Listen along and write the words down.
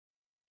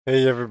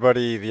Hey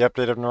everybody, the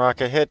update of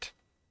Naraka hit,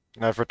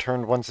 and I've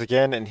returned once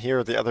again, and here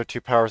are the other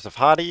two powers of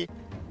Hadi.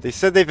 They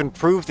said they've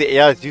improved the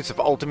AI's use of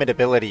ultimate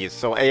abilities,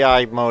 so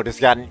AI mode has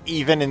gotten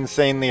even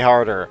insanely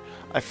harder.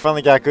 I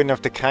finally got good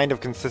enough to kind of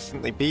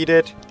consistently beat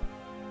it,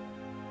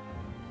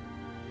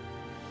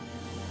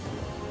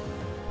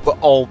 but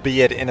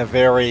albeit in a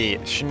very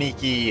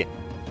sneaky,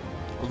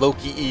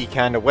 Loki-y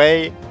kind of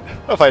way,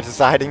 by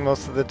deciding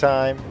most of the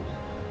time.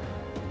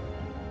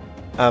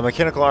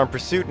 Mechanical Arm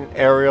Pursuit and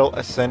Aerial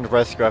Ascend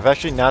Rescue. I've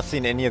actually not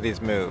seen any of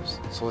these moves,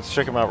 so let's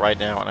check them out right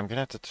now, and I'm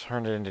gonna have to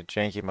turn it into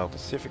janky mode to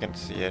see if I can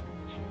see it.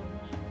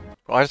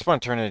 Well, I just want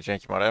to turn it into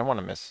janky mode. I don't want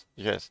to miss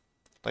you guys,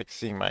 like,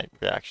 seeing my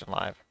reaction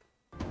live.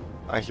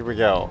 Alright, here we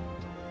go.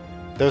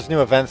 There's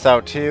new events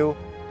out too.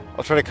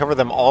 I'll try to cover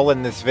them all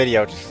in this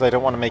video, just because I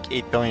don't want to make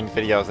 8 billion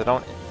videos. I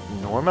don't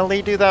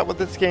normally do that with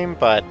this game,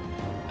 but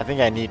I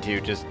think I need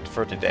to just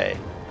for today.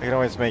 I can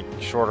always make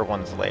shorter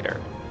ones later.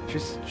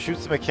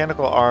 Shoots the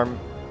mechanical arm,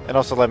 and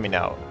also let me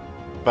know.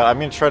 But I'm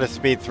going to try to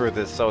speed through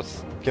this, so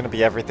it's going to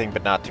be everything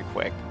but not too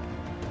quick.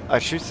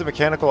 Shoots the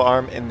mechanical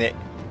arm in the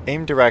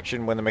aim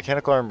direction. When the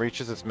mechanical arm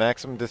reaches its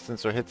maximum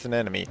distance or hits an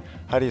enemy,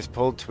 Hadi is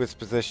pulled to its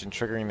position,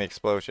 triggering the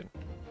explosion.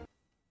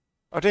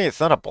 Oh dang,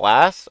 it's not a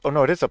blast? Oh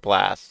no, it is a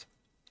blast.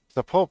 It's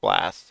a pull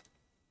blast.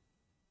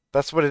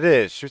 That's what it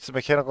is. Shoots the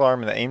mechanical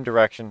arm in the aim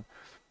direction.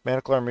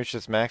 Mechanical arm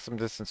reaches maximum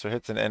distance or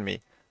hits an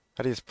enemy.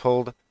 Hadi is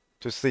pulled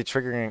to sleep,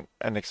 triggering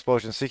an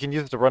explosion, so you can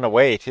use it to run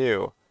away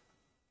too.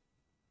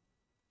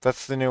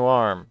 That's the new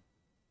arm.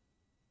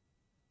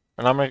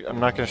 And I'm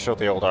not going to show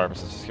the old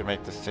arms, it's just going to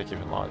make this take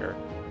even longer.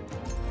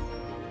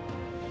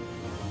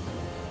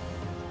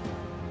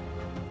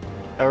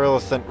 Aerial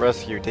Ascent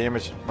Rescue,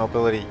 damage,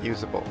 mobility,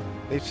 usable.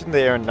 Leaps in the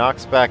air and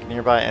knocks back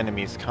nearby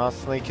enemies,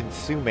 constantly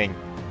consuming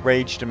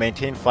rage to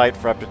maintain flight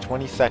for up to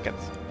 20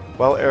 seconds.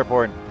 While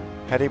airborne,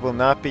 Hadi will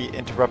not be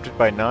interrupted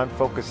by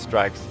non-focus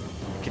strikes.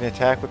 He can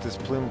attack with his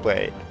plume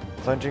blade,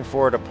 plunging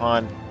forward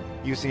upon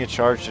using a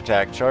charged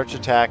attack. Charged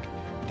attack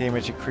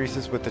damage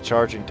increases with the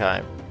charging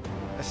time.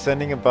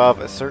 Ascending above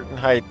a certain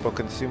height will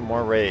consume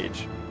more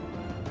rage.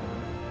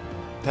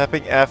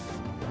 Tapping F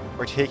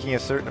or taking a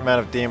certain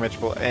amount of damage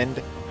will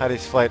end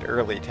Hadi's flight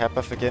early. Tap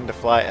F again to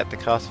fly at the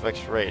cost of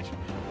extra rage.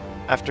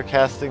 After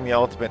casting the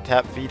ultimate,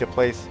 tap V to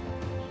place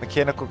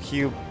mechanical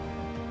cube.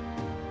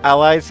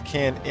 Allies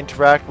can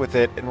interact with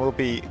it and will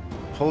be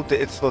pulled to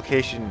its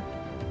location,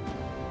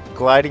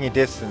 gliding a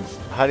distance.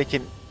 Hadi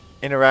can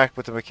interact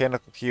with the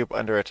mechanical cube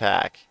under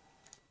attack.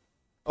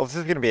 Oh, this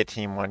is going to be a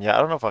team one. Yeah, I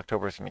don't know if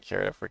October's going to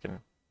care if we can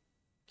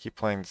keep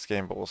playing this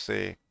game, but we'll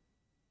see.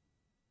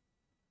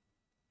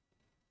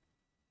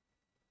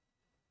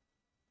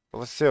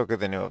 Well, let's see how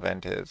good the new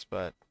event is,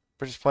 but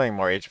we're just playing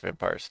more Age of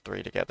Empires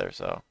 3 together,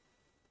 so.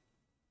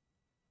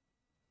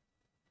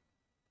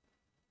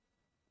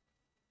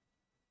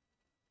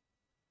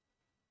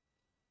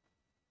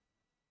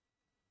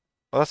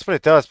 Well, that's what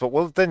it does, but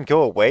will it then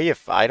go away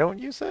if I don't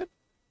use it?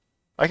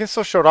 I can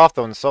still show it off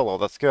though in solo,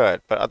 that's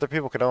good, but other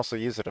people can also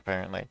use it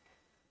apparently.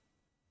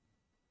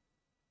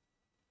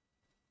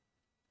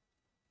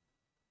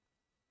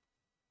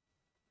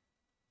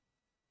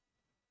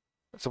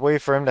 It's a way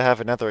for him to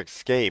have another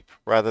escape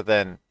rather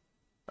than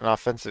an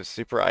offensive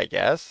super, I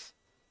guess.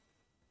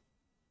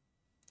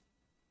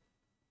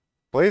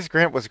 Blaze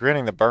Grant was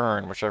granting the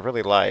burn, which I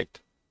really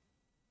liked.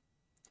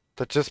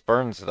 That just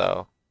burns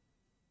though.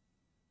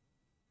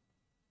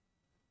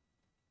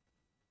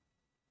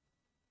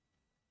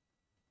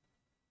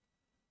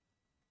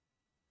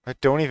 I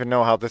don't even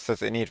know how this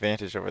has any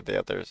advantage over the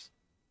others.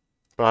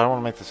 But I don't want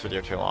to make this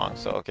video too long,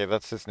 so okay,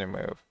 that's his new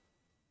move.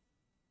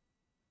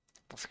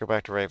 Let's go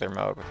back to regular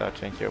mode without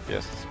janky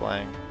OPS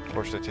displaying.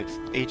 Unfortunately, it takes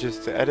ages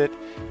to edit.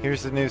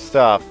 Here's the new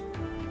stuff.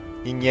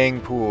 Yin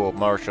Yang Pool,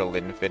 Martial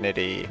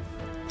Infinity.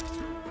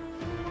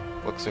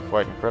 Looks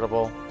quite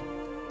incredible.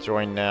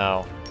 Join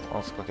now.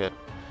 Let's click it.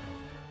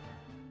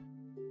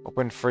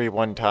 Open free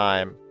one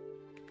time.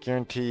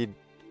 Guaranteed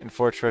in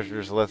 4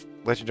 treasures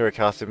legendary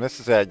costume. This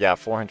is at, yeah,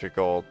 400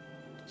 gold.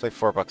 It's like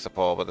 $4 a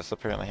pull, but this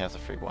apparently has a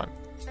free one.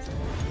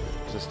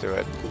 Just do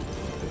it.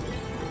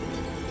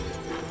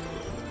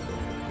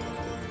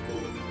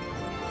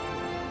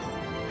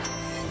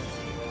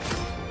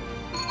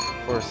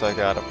 Of course I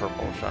got a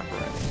purple chakra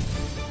ring.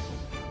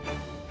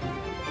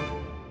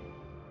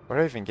 What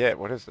did I even get?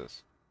 What is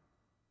this?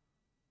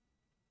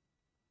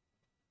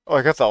 Oh,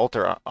 I got the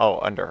altar. Oh,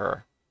 under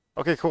her.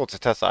 Okay, cool. It's a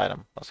test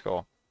item. That's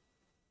cool.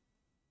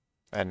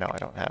 And no, I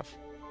don't have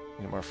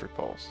any more free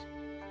pulls.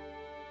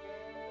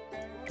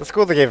 That's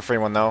cool they gave a free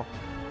one, though.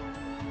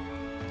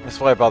 That's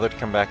why I bothered to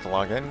come back to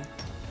log in.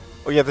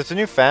 Oh yeah, there's a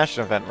new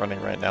fashion event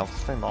running right now.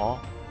 Let's play them all.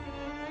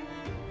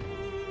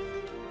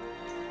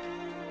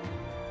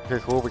 Okay,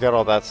 cool. We got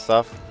all that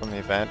stuff from the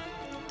event.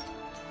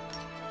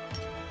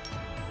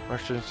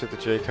 Russians to the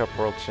J Cup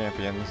World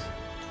Champions.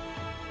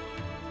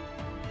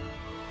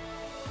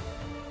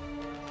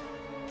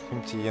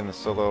 Team T in the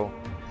solo.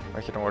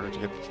 Make an order to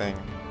get the thing.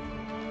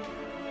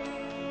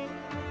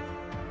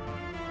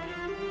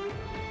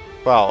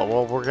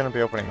 Well, we're going to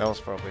be opening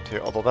those probably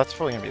too. Although that's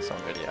probably going to be some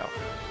video.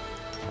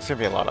 There's gonna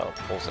be a lot of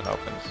pulls and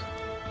opens.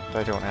 But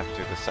I don't have to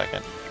do the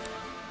second.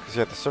 Because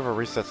yeah, the server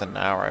resets in an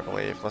hour, I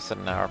believe. Less than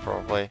an hour,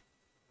 probably.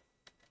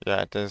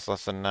 Yeah, it is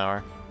less than an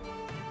hour.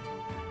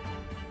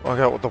 Oh, I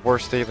got the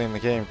worst daily in the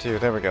game, too.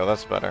 There we go,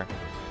 that's better.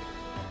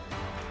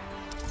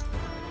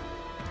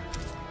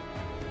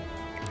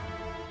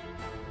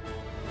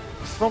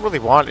 I just don't really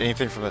want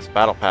anything from this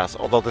battle pass,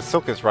 although the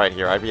silk is right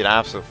here. I'd be an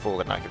absolute fool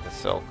to not get the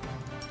silk.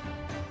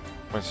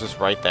 When it's just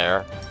right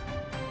there.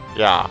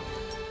 Yeah.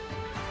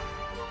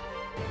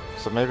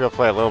 So maybe I'll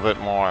play a little bit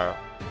more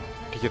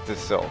to get this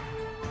silk.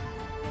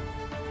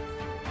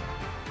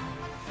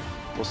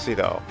 We'll see,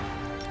 though.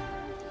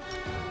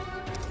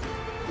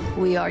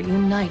 We are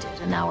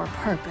united in our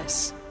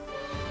purpose.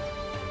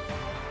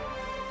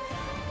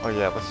 Oh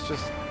yeah, let's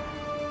just...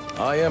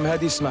 I am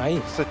Hadi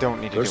Ismail. I don't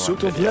need to do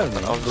Pursuit one of video, learning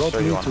but I'll just brought show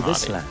me you on to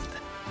this Hadi land.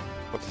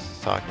 what this is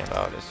talking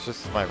about. It's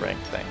just my rank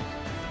thing.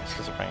 It's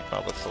because of rank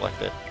mode. Let's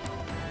select it.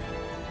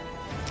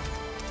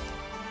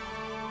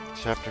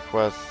 Chapter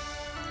quests.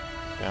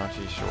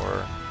 Bounty,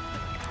 sure.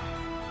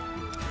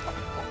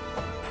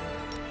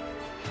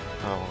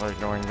 Oh, we're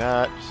ignoring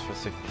that, just for the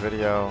sake of the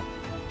video.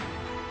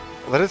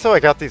 Well, that is how I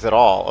got these at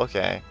all.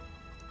 Okay.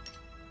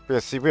 But yeah,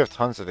 see, we have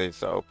tons of these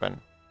to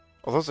open.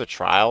 Oh, those are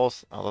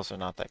trials? Oh, those are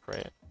not that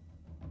great.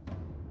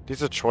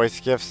 These are choice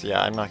gifts?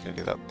 Yeah, I'm not going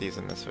to do these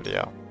in this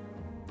video.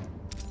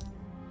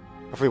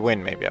 If we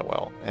win, maybe I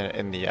will,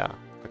 in the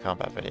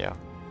combat video.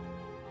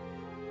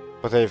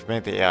 But they've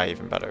made the AI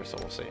even better, so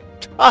we'll see.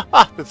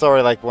 It's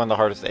already like one of the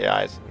hardest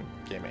AIs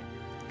in gaming.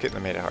 Couldn't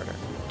have made it harder.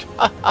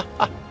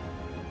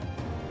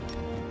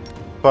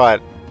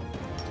 But,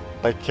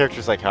 like,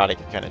 characters like Hadi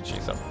can kind of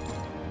cheese them.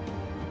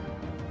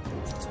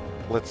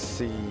 Let's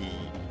see.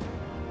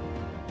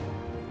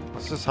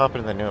 Let's just hop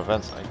into the new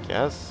events, I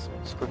guess.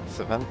 Let's click this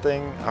event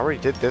thing. I already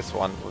did this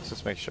one. Let's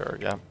just make sure,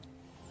 yeah.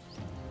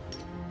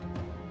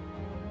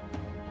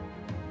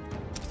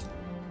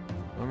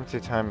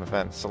 Limited time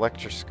event.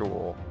 Select your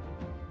school.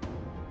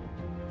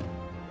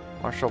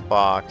 Martial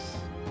box.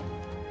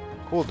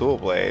 Cool dual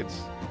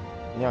blades.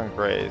 Neon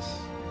grays.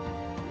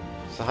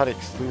 So Hadi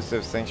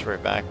exclusive sanctuary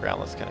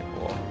background. That's kind of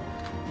cool.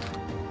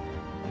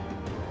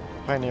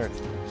 Pioneer.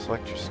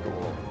 Select your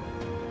school.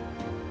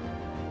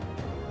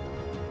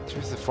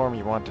 Choose the form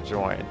you want to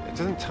join. It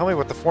doesn't tell me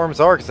what the forms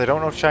are because I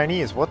don't know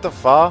Chinese. What the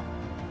fuck?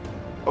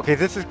 Okay,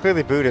 this is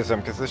clearly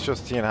Buddhism because this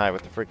shows Tianhai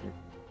with the freaking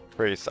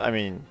priest. I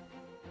mean...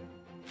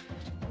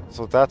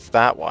 So that's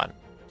that one.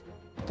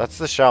 That's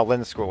the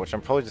Shaolin school, which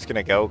I'm probably just going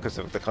to go because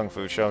of the Kung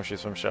Fu show.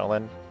 She's from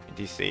Shaolin,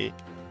 DC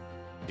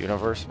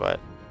universe, but...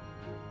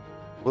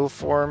 Will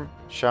form,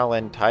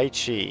 Shaolin, Tai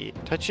Chi.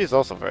 Tai Chi is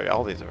also very...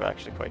 All these are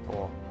actually quite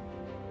cool.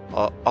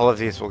 All of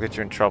these will get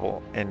you in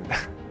trouble in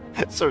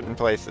certain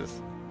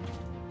places.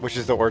 Which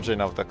is the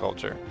origin of the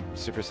culture.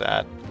 Super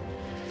sad.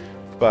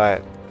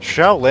 But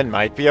Shaolin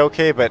might be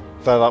okay, but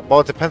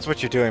well, it depends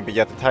what you're doing. But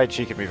yeah, the Tai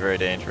Chi can be very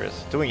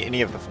dangerous. Doing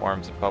any of the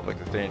forms in public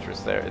is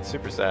dangerous there. It's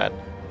super sad.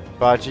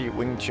 Baji,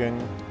 Wing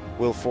Chun,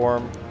 Will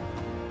Form.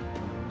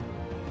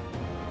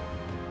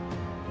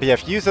 But yeah,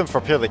 if you use them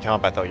for purely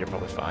combat, though, you're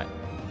probably fine.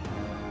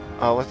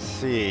 Let's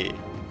see.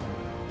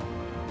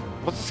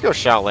 Let's just go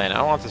Shaolin. I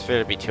don't want this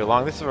video to be too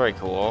long. This is very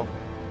cool.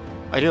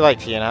 I do like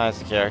Tianhai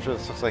as a character.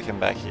 This looks like him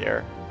back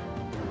here.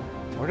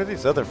 What are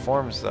these other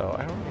forms, though?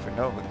 I don't even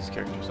know who these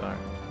characters are.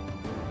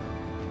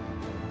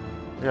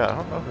 Yeah, I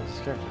don't know who these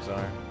characters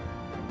are.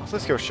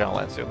 Let's go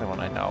Shaolin. It's the only one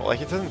I know.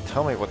 Like, it doesn't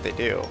tell me what they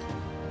do.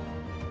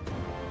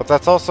 But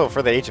that's also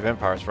for the Age of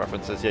Empires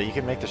references. Yeah, you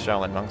can make the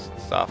Shaolin monks and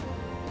stuff.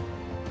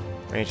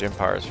 Age of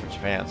Empires for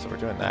Japan, so we're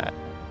doing that.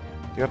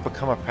 You have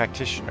become a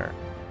practitioner.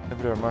 Look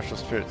at our martial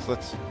spirits.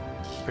 Let's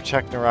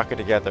protect Naraka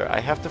together. I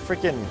have to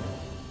freaking...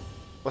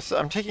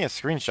 I'm taking a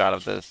screenshot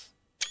of this.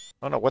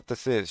 I don't know what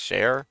this is.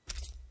 Share?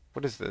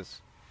 What is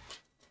this?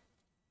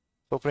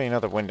 Opening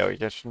another window. You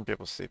guys shouldn't be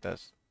able to see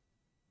this.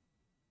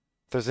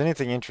 If there's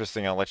anything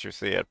interesting, I'll let you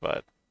see it,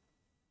 but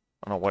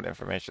I don't know what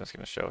information it's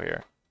going to show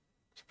here.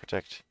 To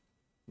protect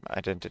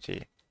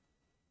identity.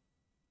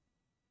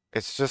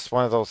 It's just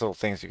one of those little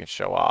things you can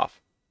show off.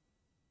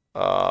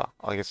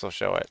 I guess I'll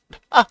show it.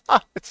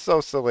 It's so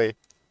silly.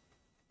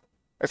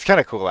 It's kind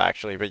of cool,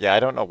 actually, but yeah,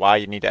 I don't know why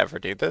you need to ever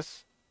do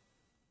this.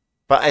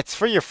 But it's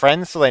for your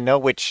friends so they know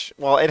which...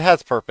 Well, it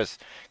has purpose.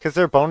 Because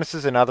there are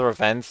bonuses in other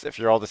events if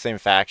you're all the same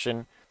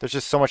faction. There's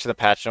just so much in the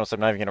patch notes, I'm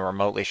not even going to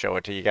remotely show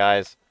it to you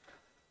guys.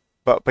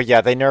 But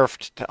yeah, they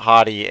nerfed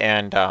Hadi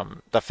and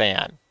the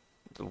fan,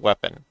 the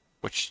weapon,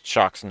 which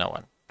shocks no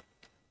one.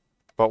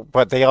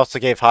 But they also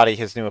gave Hadi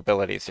his new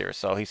abilities here,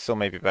 so he still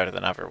may be better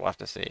than ever. We'll have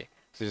to see.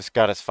 So he just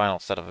got his final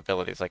set of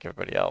abilities like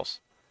everybody else.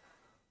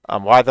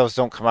 Why those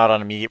don't come out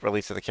on immediate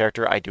release of the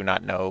character, I do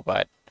not know,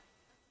 but...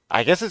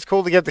 I guess it's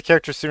cool to get the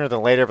character sooner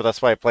than later, but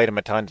that's why I played him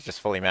a ton to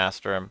just fully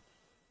master him.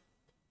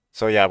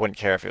 So yeah, I wouldn't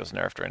care if he was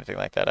nerfed or anything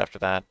like that after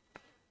that.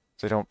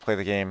 So I don't play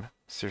the game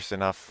seriously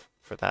enough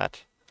for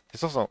that.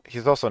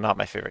 He's also not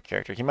my favorite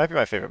character. He might be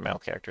my favorite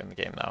male character in the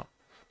game, though.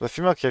 But the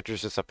female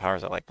characters just have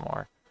powers I like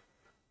more.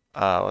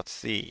 Let's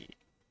see.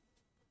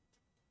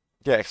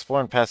 Yeah,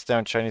 explore and pass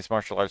down Chinese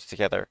martial arts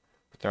together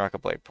with with Naraka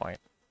Blade Point.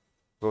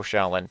 Go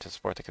Shaolin to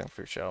support the Kung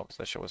Fu show, because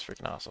that show was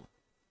freaking awesome.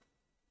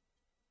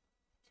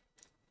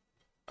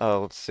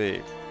 Let's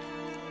see.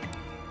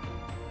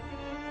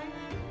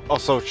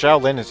 Also,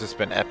 Shaolin has just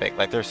been epic.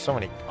 Like, there's so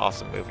many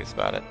awesome movies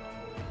about it.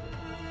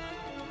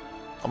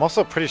 I'm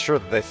also pretty sure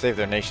that they save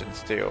their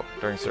nations, too,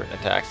 during certain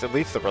attacks. At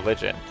least the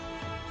religion.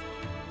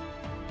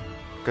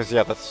 Because,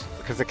 yeah,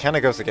 because it kind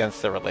of goes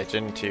against the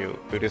religion to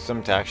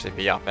Buddhism to actually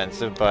be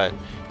offensive, but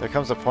there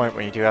comes a point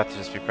when you do have to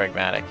just be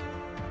pragmatic.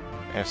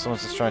 And if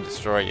someone's just trying to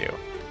destroy you,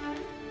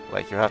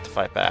 like, you have to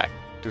fight back,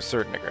 to a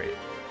certain degree.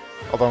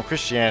 Although in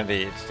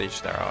Christianity, it's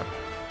each their own.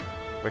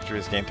 Victory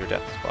is gained through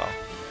death as well.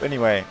 But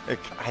anyway,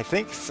 I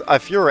think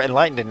if you're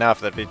enlightened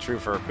enough, that'd be true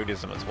for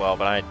Buddhism as well,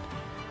 but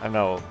I'm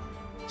no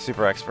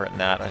super expert in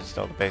that, I just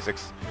know the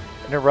basics.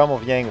 In a realm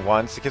of Yang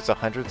once, it gives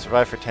 100,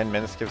 survive for 10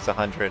 minutes gives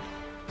 100.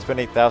 Spend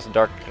 8,000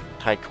 dark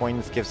tide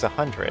coins gives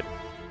 100.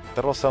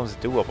 That all sounds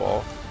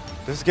doable.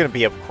 This is going to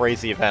be a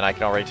crazy event, I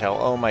can already tell.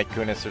 Oh my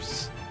goodness,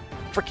 there's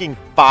freaking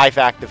 5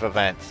 active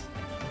events.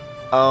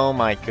 Oh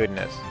my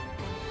goodness.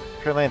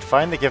 Land,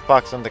 find the gift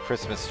box on the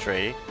Christmas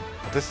tree.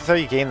 This is how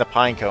you gain the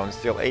pine cones.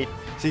 Steal 8.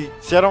 See,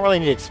 I don't really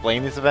need to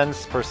explain these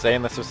events per se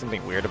unless there's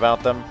something weird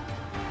about them.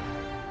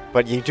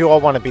 But you do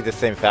all want to be the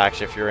same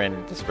faction if you're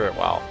in the Spirit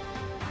Well.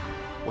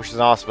 Which is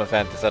an awesome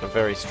event that's at a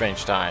very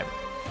strange time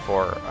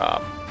for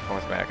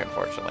North America,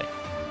 unfortunately.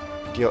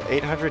 Deal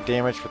 800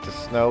 damage with the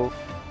snow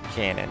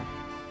cannon.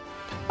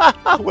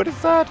 What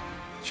is that?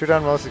 Shoot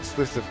on most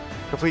exclusive.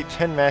 Complete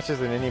 10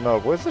 matches in any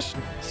mode. What is the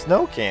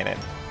snow cannon?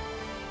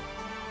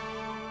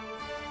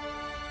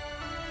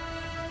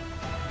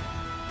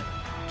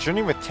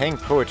 Journey with Tang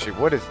Poetry.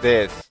 What is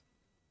this?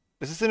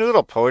 Is this a new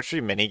little poetry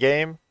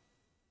minigame?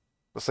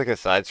 Looks like a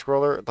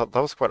side-scroller. That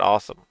was quite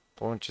awesome.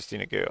 What interesting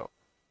to go.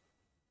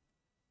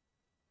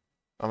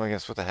 Oh my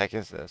goodness, what the heck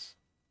is this?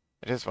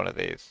 It is one of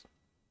these.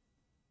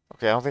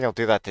 Okay, I don't think I'll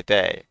do that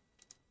today.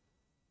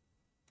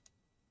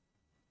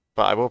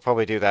 But I will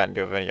probably do that and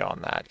do a video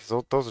on that,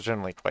 because those are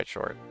generally quite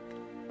short.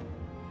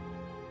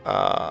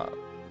 Yeah,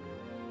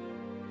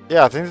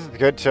 I think this is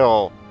good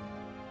till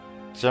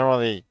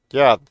generally,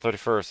 yeah, the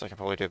 31st. I can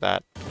probably do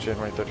that.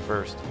 January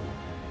 31st.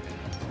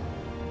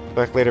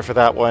 Back later for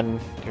that one.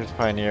 Here's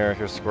Pioneer,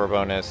 here's score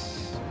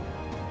bonus.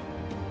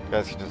 You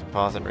guys can just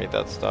pause and read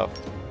that stuff.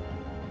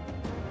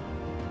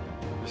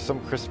 There's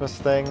some Christmas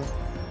thing.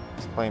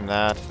 Let's claim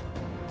that.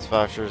 It's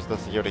vouchers,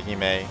 that's the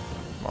Yodahime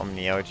from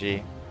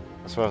Omnioji.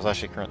 That's what I was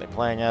actually currently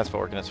playing as, but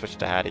we're going to switch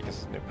to Hattie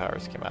because new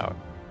powers came out.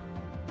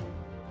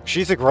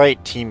 She's a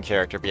great team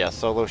character, but yeah,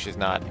 solo she's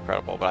not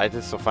incredible, but I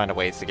did still find a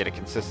ways to get a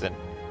consistent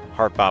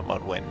hard bot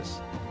mode wins.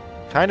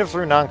 Kind of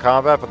through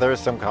non-combat, but there is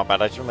some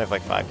combat. I should only have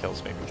like 5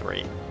 kills, maybe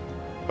 3.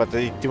 But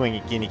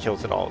doing Guinea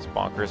kills at all is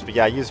bonkers. But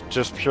yeah, I use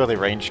just purely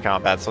ranged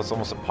combat, so it's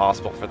almost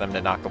impossible for them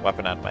to knock a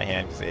weapon out of my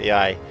hand, because the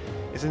AI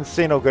is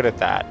insane good at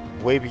that.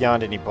 Way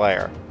beyond any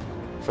player,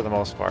 for the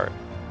most part.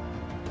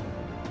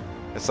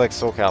 It's like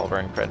Soul Calibur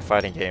and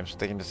fighting games,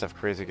 they can just have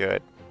crazy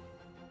good.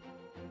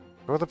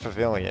 Go to the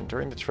pavilion.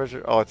 During the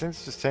treasure... Oh, I think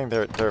it's just saying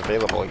they're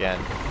available again.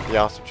 The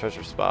awesome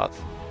treasure spots.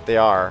 They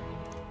are.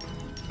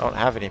 I don't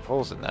have any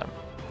pulls in them.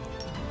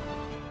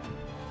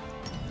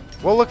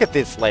 We'll look at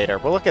this later.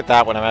 We'll look at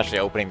that when I'm actually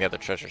opening the other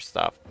treasure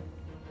stuff.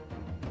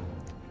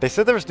 They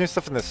said there was new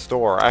stuff in the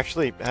store. I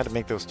actually had to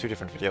make those 2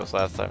 different videos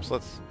last time, so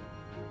let's...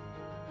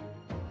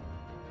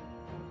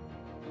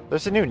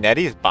 There's a new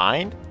Nettie's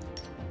bind?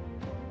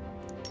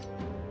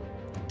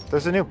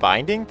 There's a new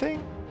binding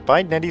thing?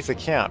 Bind Nettie's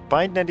account.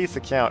 Bind Nettie's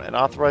account and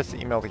authorize the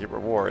email to get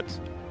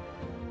rewards.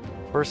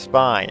 First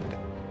bind.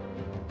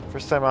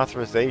 First time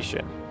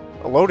authorization.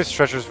 A Lotus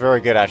treasure is very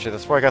good, actually.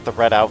 That's where I got the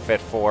red outfit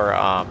for.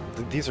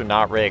 These are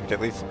not rigged. At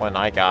least the one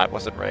I got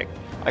wasn't rigged.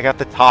 I got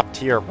the top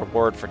tier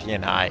reward for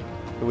TNI,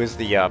 who is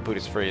the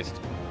Buddhist priest.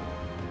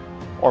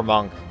 Or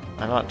monk.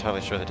 I'm not entirely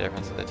sure the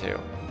difference of the two.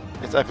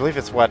 I believe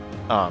it's what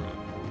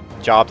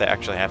job they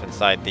actually have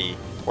inside the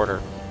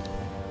order.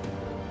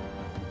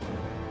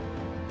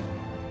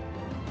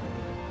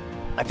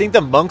 I think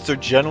the monks are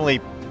generally...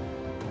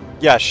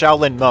 Yeah,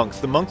 Shaolin monks.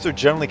 The monks are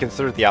generally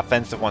considered the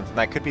offensive ones, and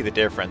that could be the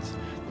difference.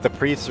 The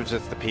priests are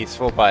just the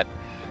peaceful, but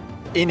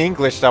in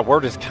English that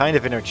word is kind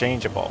of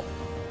interchangeable,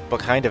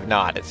 but kind of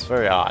not. It's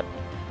very odd.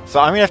 So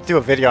I'm going to have to do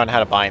a video on how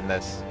to bind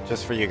this,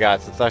 just for you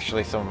guys. It's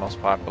actually some of the most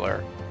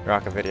popular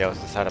Naraka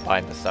videos, is how to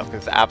bind this stuff,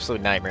 because it's an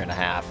absolute nightmare and a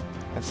half.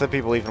 And some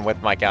people, even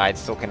with my guide,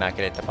 still cannot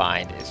get it to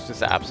bind. It's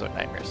just an absolute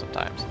nightmare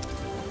sometimes.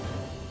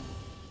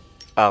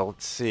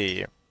 Let's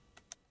see.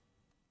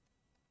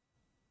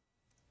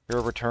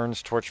 Hero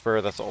returns,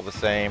 Torchbearer, that's all the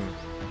same.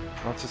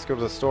 Let's just go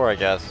to the store, I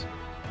guess.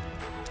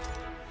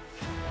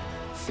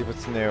 See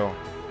what's new.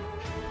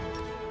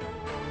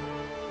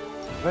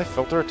 Did I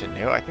filter it to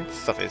new? I think this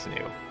stuff is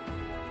new.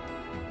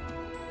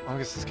 I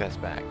guess this guy's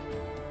back.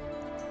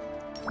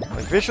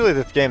 Like, visually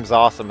this game's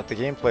awesome, but the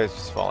gameplay is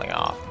just falling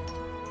off.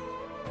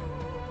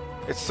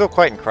 It's still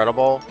quite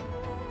incredible,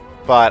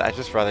 but I'd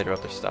just rather do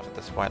other stuff at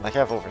this point. Like, I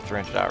have over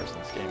 300 hours in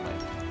this game. Like.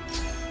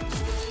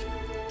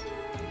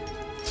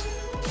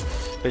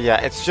 But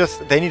yeah, it's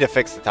just, they need to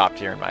fix the top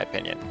tier in my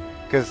opinion.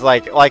 Because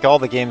like all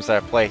the games that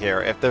I play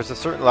here, if there's a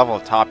certain level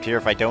of top tier,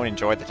 if I don't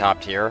enjoy the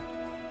top tier,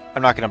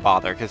 I'm not going to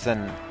bother. Because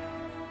then,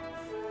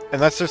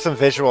 unless there's some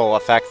visual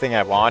effect thing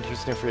I want,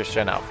 who's new for your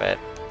Shin outfit?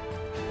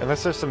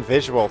 Unless there's some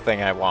visual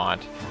thing I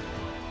want,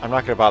 I'm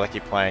not going to bother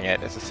keep playing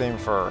it. It's the same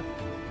for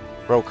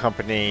Rogue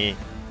Company,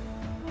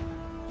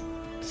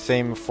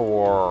 same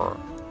for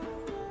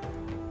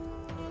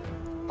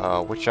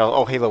which else?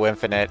 Oh, Halo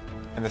Infinite,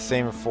 and the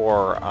same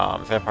for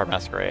Vampire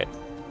Masquerade.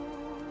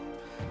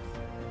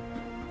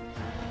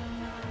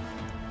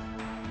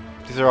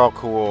 These are all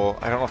cool.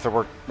 I don't know if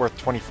they're worth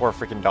 24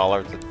 freaking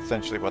dollars. That's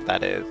essentially what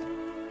that is.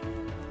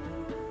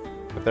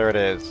 But there it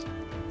is.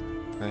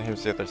 And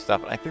here's the other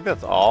stuff. I think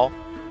that's all.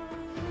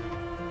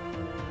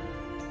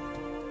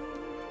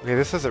 Okay,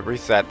 this doesn't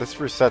reset. This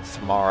resets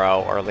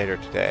tomorrow or later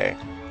today.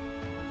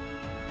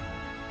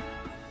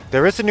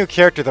 There is a new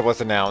character that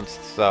was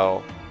announced,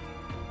 so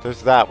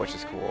there's that, which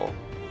is cool.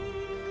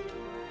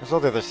 There's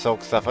all the other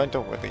Silk stuff. I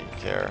don't really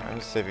care. I'm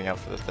just saving up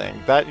for the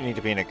thing. That you need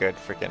to be in a good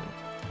freaking...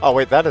 Oh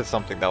wait, that is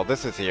something though.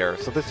 This is here.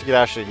 So this you could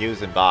actually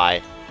use and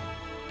buy.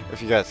 If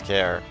you guys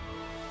care.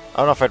 I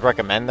don't know if I'd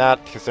recommend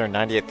that, because they're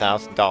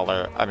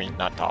 $98,000... I mean,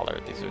 not dollar.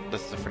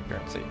 This is a free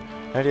currency.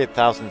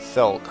 98,000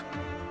 Silk.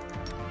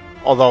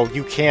 Although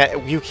you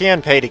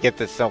can pay to get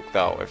this Silk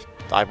though.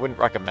 I wouldn't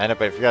recommend it,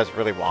 but if you guys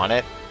really want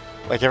it,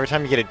 like every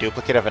time you get a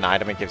duplicate of an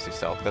item, it gives you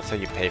Silk. That's how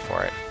you pay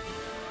for it.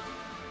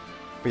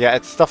 But yeah,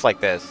 it's stuff like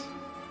this.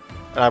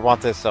 And I want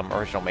this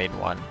original Maiden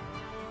one.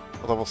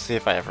 Although we'll see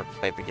if I ever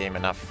played the game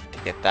enough to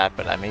get that,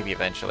 but maybe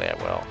eventually I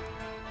will.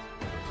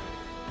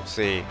 We'll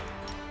see.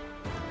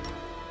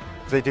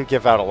 They do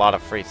give out a lot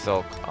of free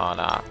Silk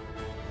on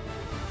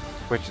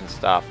Twitch and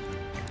stuff.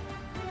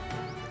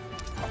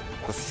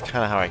 This is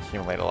kind of how I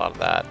accumulate a lot of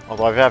that.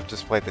 Although I have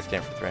just played this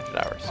game for 300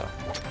 hours, so.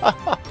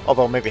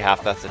 Although maybe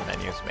half that's in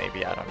menus,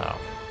 maybe, I don't know.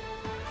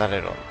 That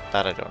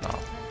I don't know.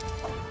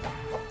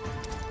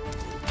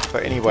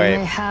 But anyway,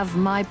 They have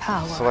my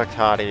power. select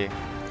Hottie.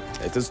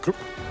 It is true.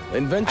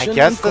 Invention I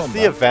guess and that's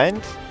the combat.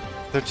 event.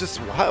 They're just,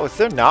 wow, is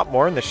there not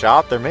more in the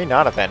shop? There may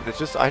not have been. It's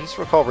just, I just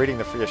recall reading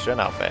the Freya Shin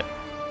outfit.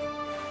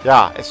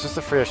 Yeah, it's just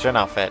a Freya Shin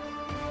outfit.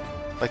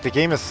 Like, the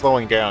game is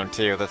slowing down,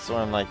 too. That's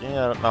why I'm like,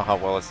 yeah, I don't know how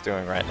well it's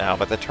doing right now.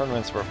 But the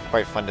tournaments were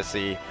quite fun to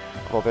see.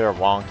 Although they were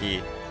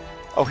wonky.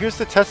 Oh, here's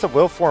the Tessa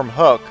Willform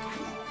hook.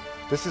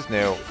 This is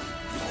new.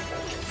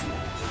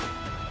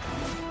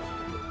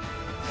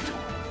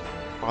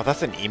 Oh,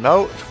 that's an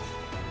emote?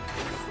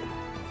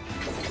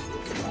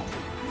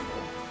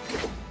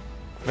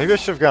 Maybe I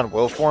should have gone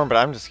Willform, but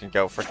I'm just gonna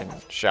go freaking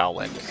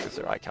Shaolin just because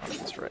their icon is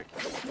strict.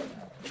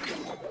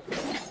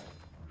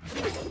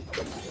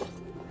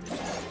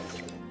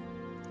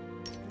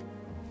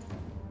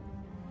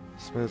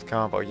 Smooth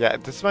combo. Yeah,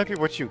 this might be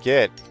what you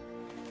get.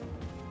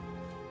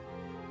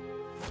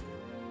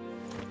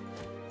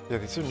 Yeah,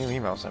 these are new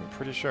emails, I'm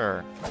pretty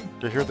sure.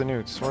 Here are the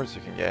new swords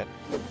you can get.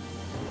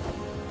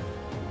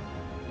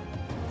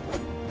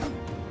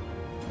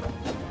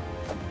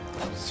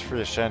 This is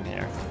free Shen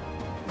here.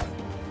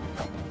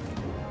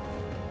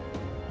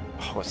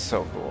 Oh, it's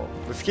so cool.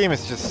 This game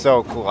is just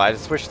so cool. I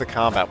just wish the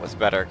combat was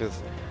better,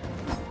 because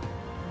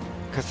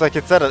like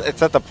it's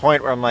at the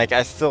point where I'm like,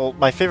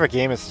 my favorite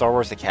game is Star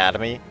Wars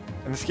Academy,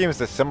 and this game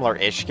is a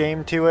similar-ish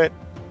game to it,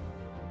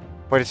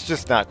 but it's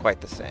just not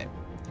quite the same.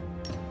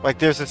 Like,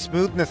 there's a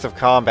smoothness of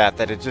combat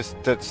that's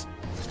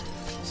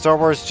Star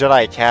Wars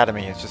Jedi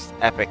Academy is just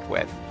epic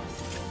with,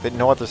 that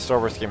no other Star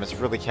Wars game has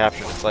really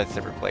captured its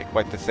lightsaber play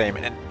quite the same,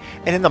 and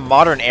in the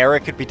modern era,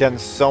 it could be done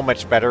so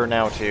much better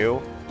now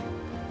too.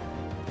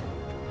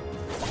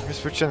 Here's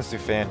Fuchin's new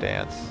fan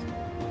dance.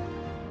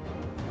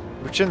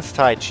 Fuchin's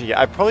Tai Chi.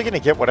 I'm probably gonna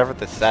get whatever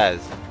this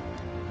says.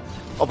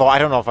 Although I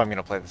don't know if I'm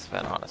gonna play this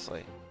event,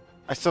 honestly.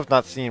 I still have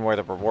not seen where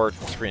the reward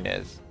screen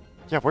is.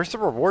 Yeah, where's the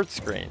reward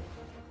screen?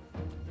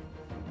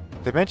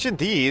 They mentioned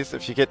these.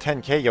 If you get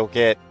 10k, you'll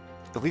get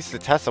at least the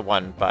Tessa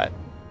one, but...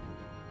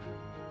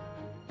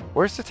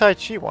 Where's the Tai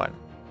Chi one?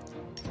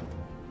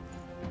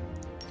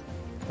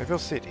 Maybe I'll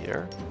see it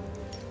here.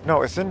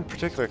 No, it's in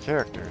particular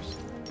characters.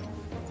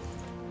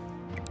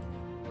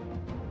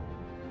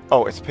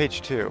 Oh, it's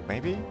page 2,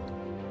 maybe?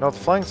 No, the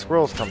flying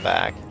squirrels come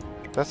back.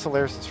 That's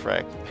hilarious as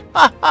frick.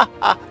 Well,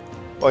 I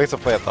guess I'll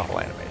play up the whole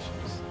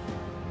animations.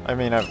 I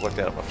mean, I've looked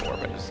at it before,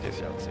 but just in case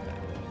you haven't seen it.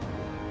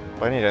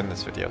 But I need to end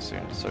this video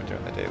soon to start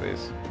doing the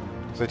dailies.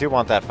 So I do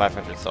want that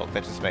 500 silk,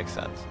 that just makes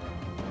sense.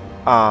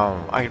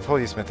 I could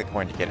probably use Mythic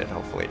Coin to get it,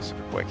 hopefully,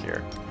 super quick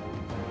here.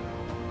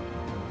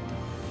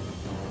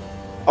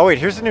 Oh wait,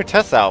 here's the new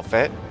Tessa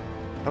outfit.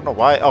 I don't know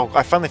why. Oh,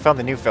 I finally found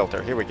the new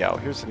filter. Here we go.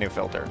 Here's the new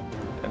filter.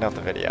 End out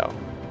the video.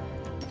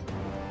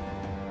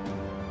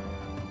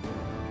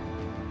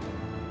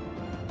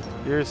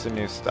 Here's the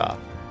new stuff.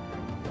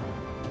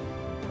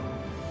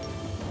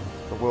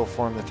 The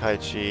Willform, the Tai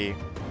Chi.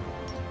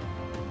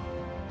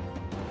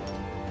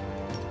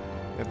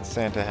 Get the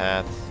Santa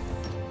hats.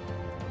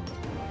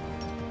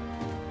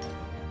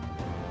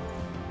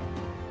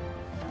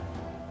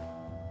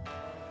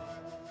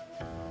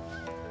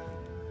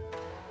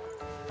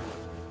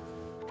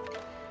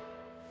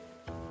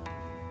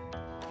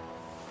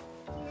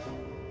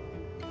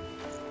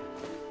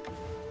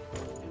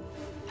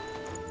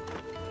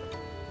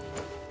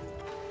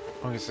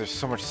 Oh, because there's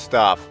so much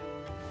stuff.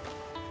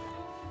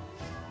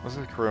 This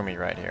is Kurumi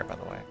right here, by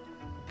the way.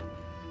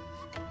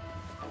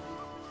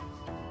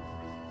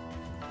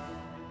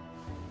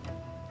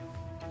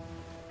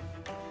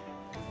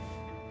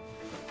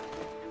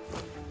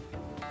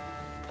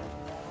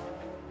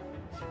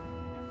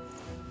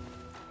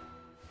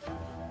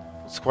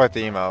 It's quite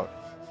the emote.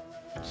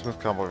 Smooth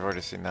combo, we've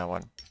already seen that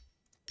one.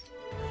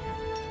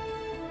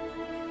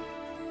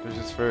 There's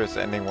just various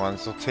ending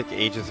ones. It'll take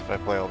ages if I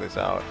play all these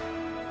out.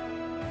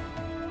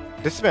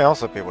 This may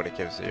also be what it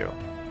gives you.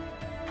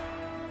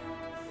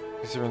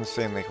 These are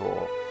insanely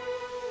cool.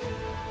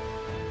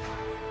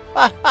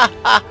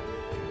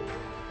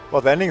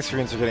 Well, the ending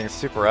screens are getting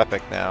super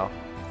epic now.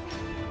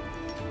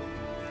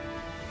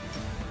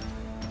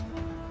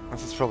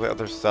 This is probably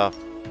other stuff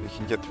you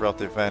can get throughout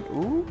the event.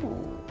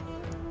 Ooh!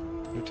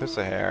 New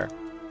Tissa hair.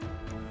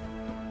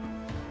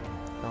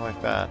 I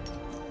like that.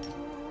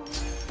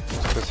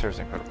 This hair's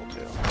incredible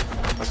too.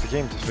 Like the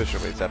game just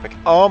visually is epic.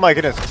 Oh my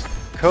goodness!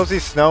 Cozy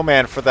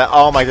Snowman for that.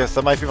 Oh my goodness,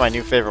 that might be my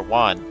new favorite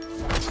one.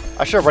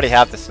 I should already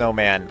have the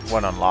Snowman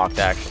one unlocked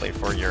actually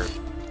for your...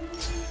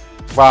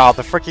 Wow,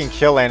 the freaking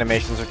kill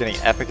animations are getting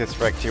epic as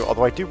frick too.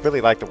 Although I do really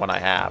like the one I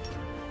have,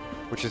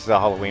 which is the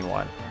Halloween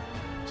one.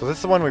 So this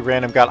is the one we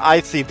random got.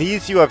 I see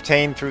these you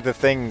obtain through the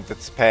thing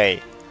that's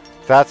pay.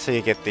 That's how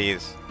you get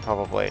these,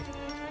 probably.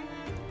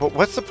 But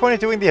what's the point of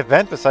doing the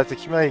event besides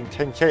accumulating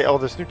 10k? Oh,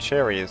 there's new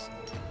cherries.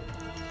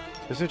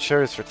 There's new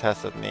cherries for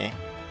Tessa and me.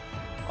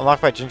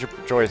 Unlocked by Ginger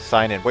Joy's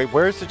sign-in. Wait,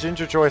 where's the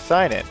Ginger Joy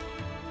sign-in?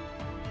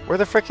 Where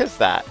the frick is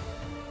that?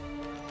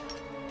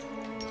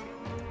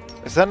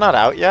 Is that not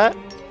out yet?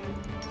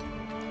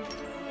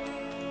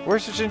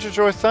 Where's the Ginger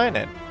Joy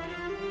sign-in?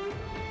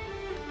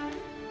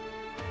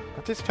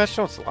 Are these patch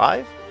notes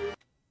live?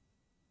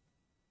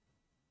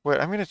 Wait,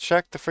 I'm gonna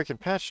check the freaking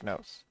patch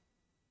notes.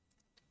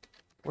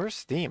 Where's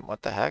Steam?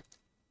 What the heck?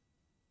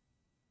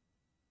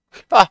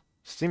 Ah!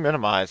 Steam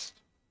minimized.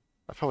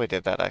 I probably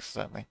did that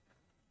accidentally.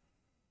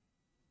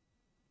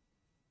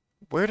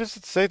 Where does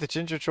it say the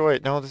Ginger Joy?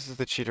 No, this is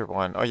the cheater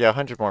one. Oh yeah,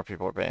 100 more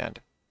people are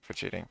banned for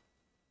cheating.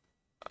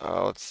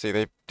 Let's see,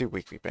 they do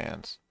weekly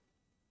bans.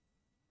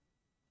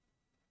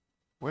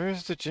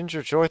 Where's the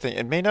Ginger Joy thing?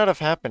 It may not have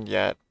happened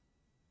yet.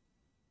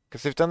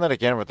 Because they've done that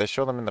again where they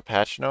show them in the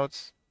patch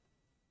notes.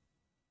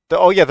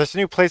 Oh yeah, there's a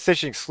new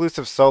PlayStation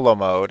exclusive solo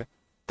mode.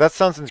 That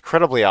sounds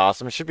incredibly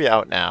awesome. It should be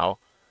out now.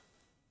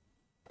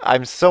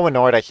 I'm so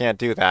annoyed I can't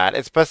do that.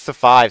 It's best of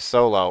 5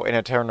 solo in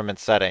a tournament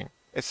setting.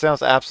 It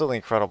sounds absolutely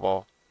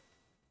incredible.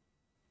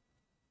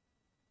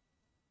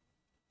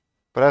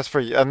 But as for...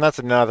 And that's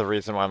another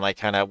reason why I'm like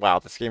kind of... Wow,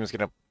 this game is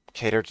going to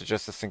cater to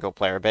just a single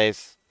player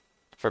base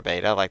for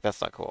beta. Like,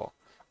 that's not cool.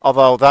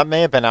 Although, that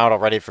may have been out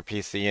already for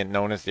PC and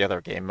known as the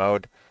other game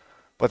mode.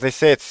 But they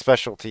say it's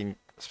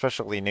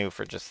specially new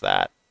for just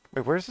that.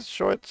 Wait, where's this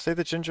short? Say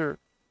the ginger...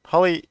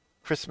 Holly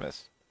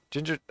Christmas.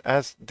 Ginger...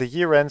 As the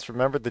year ends,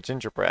 remember the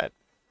gingerbread.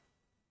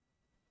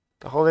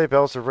 The holiday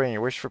bells are ringing.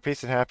 Wish for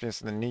peace and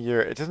happiness in the new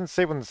year. It doesn't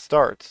say when it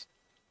starts.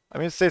 I'm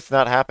going to say it's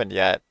not happened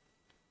yet.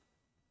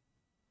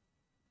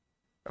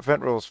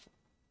 Event rules.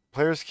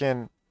 Players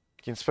can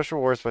gain special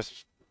rewards by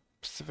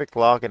specific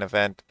login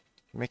event.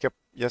 Make up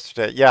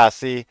yesterday. Yeah,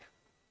 see.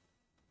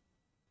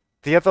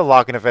 The other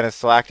login event is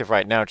still active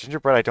right now.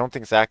 Gingerbread I don't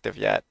think is active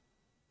yet.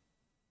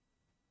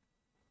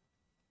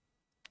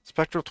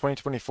 Spectral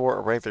 2024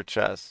 or regular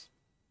chess.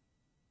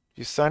 If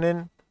you sign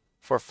in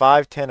for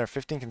 5, 10, or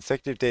 15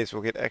 consecutive days,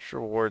 we'll get extra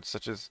rewards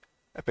such as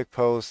Epic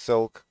Pose,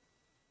 Silk,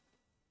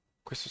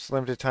 Christmas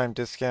limited time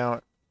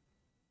discount.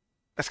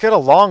 It's got a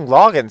long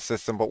login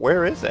system, but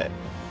where is it?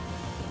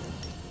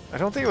 I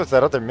don't think it was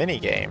that other mini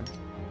game.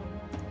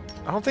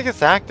 I don't think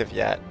it's active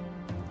yet.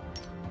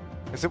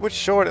 Because it would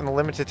show it in the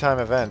limited time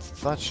events.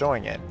 It's not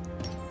showing it.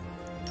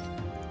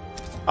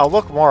 I'll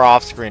look more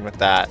off screen with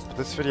that, but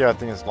this video I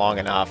think is long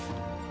enough.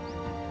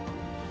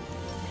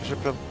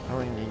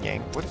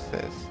 What is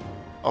this?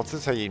 Oh, this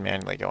is how you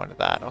manually go into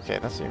that. Okay,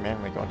 that's how you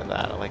manually go into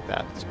that. I like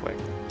that. It's quick.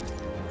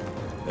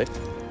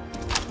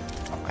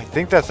 I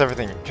think that's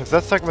everything, because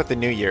that's talking about the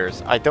New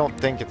Year's. I don't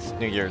think it's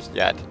New Year's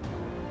yet.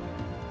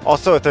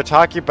 Also, if they're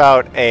talking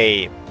about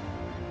a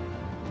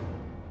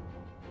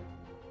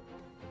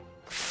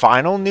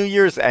final New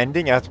Year's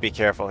ending, you have to be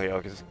careful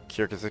here,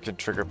 because it can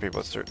trigger people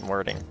with certain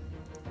wording.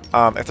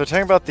 If they're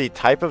talking about the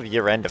type of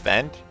year-end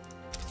event,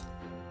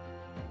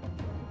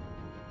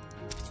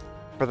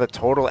 for the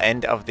total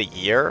end of the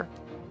year,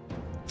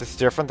 it's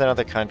different than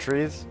other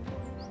countries.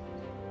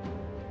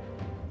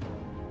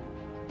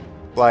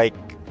 Like,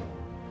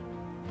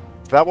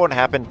 that won't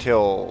happen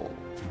till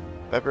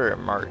February or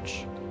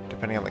March,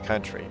 depending on the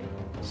country.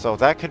 So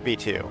that could be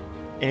too.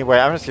 Anyway,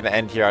 I'm just going to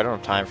end here. I don't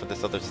have time for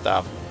this other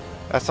stuff.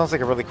 That sounds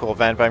like a really cool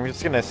event, but I'm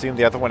just going to assume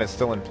the other one is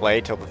still in play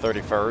till the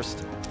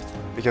 31st.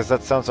 Because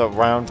that sounds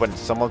around when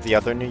some of the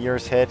other New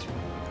Year's hit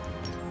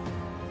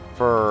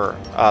for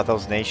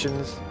those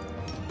nations.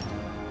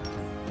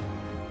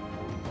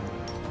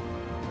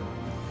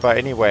 But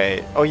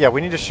anyway, oh yeah,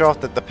 we need to show off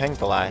the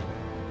Pengpalai.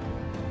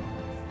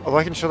 Although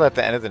I can show that at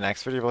the end of the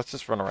next video, but let's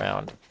just run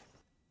around.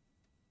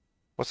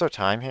 What's our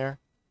time here?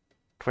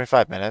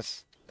 25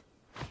 minutes.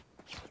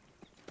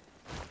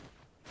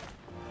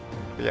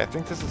 But yeah, I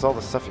think this is all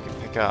the stuff you can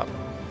pick up.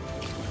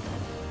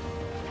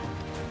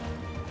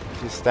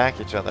 If you stack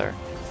each other.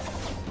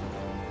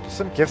 There's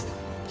some gift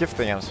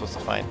thing I'm supposed to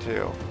find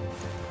too.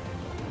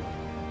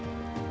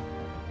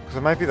 Because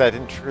it might be that I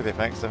didn't trigger the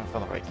event because I haven't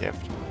found the right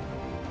gift.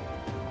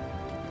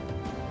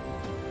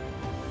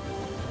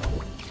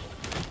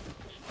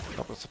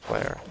 Help us a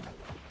player.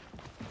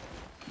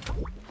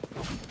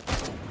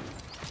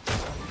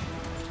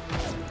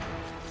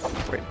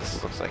 Wait,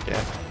 this looks like it.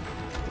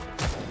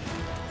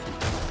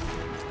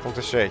 Hold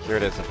the shake. Here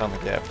it is. I found the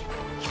gift.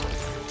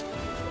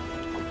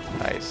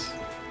 Nice.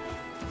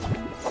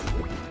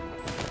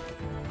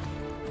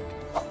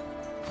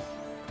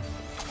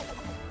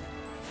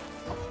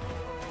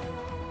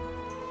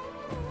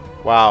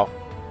 Wow.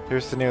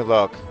 Here's the new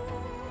look.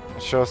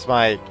 It shows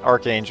my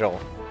Archangel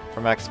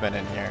from X-Men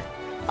in here.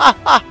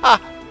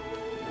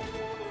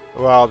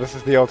 Wow, this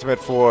is the ultimate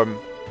form.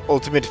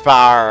 Ultimate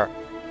power.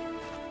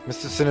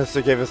 Mr.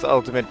 Sinister gave us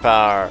ultimate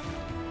power.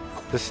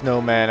 The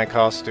snowman in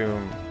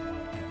costume.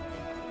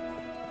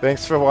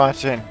 Thanks for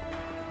watching.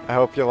 I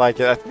hope you like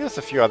it. I think there's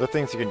a few other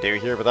things you can do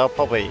here, but that'll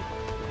probably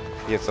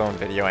be its own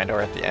video and or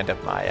at the end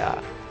of my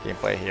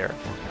gameplay here.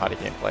 Hottie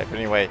gameplay. But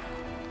anyway,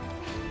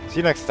 see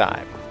you next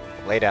time.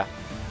 Later.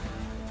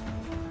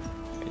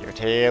 Your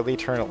tale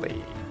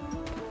eternally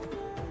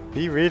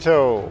be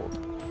retold.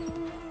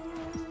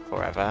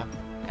 Forever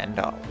and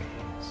always.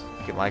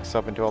 You can like,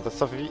 sub, and do all this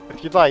stuff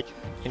if you'd like.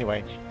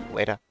 Anyway,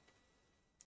 later.